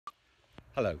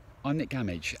Hello, I'm Nick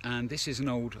Gamage, and this is an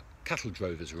old cattle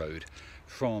drover's road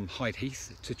from Hyde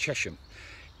Heath to Chesham.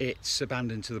 It's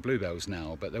abandoned to the bluebells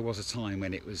now, but there was a time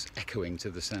when it was echoing to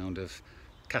the sound of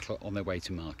cattle on their way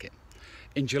to market.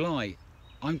 In July,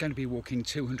 I'm going to be walking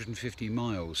 250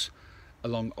 miles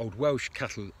along old Welsh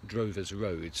Cattle Drover's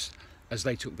roads as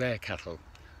they took their cattle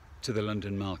to the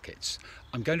London markets.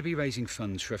 I'm going to be raising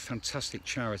funds for a fantastic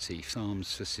charity,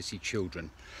 Farms for City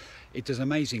Children. It does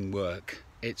amazing work.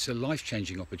 It's a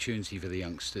life-changing opportunity for the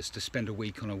youngsters to spend a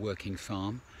week on a working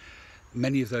farm.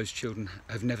 Many of those children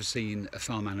have never seen a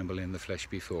farm animal in the flesh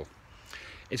before.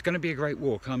 It's going to be a great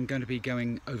walk. I'm going to be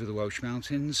going over the Welsh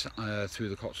Mountains, through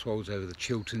the Cotswolds, over the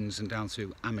Chilterns and down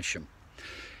through Amersham.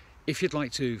 If you'd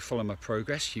like to follow my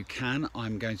progress, you can.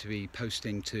 I'm going to be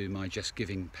posting to my Just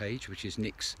Giving page, which is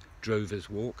Nick's Drover's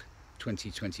Walk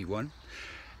 2021.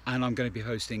 And I'm going to be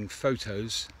posting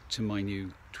photos to my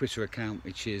new Twitter account,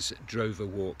 which is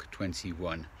DroverWalk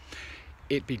 21.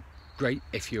 It'd be great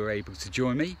if you were able to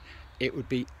join me. It would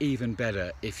be even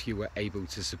better if you were able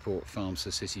to support Farms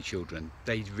for City Children.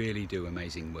 They really do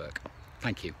amazing work.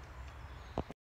 Thank you.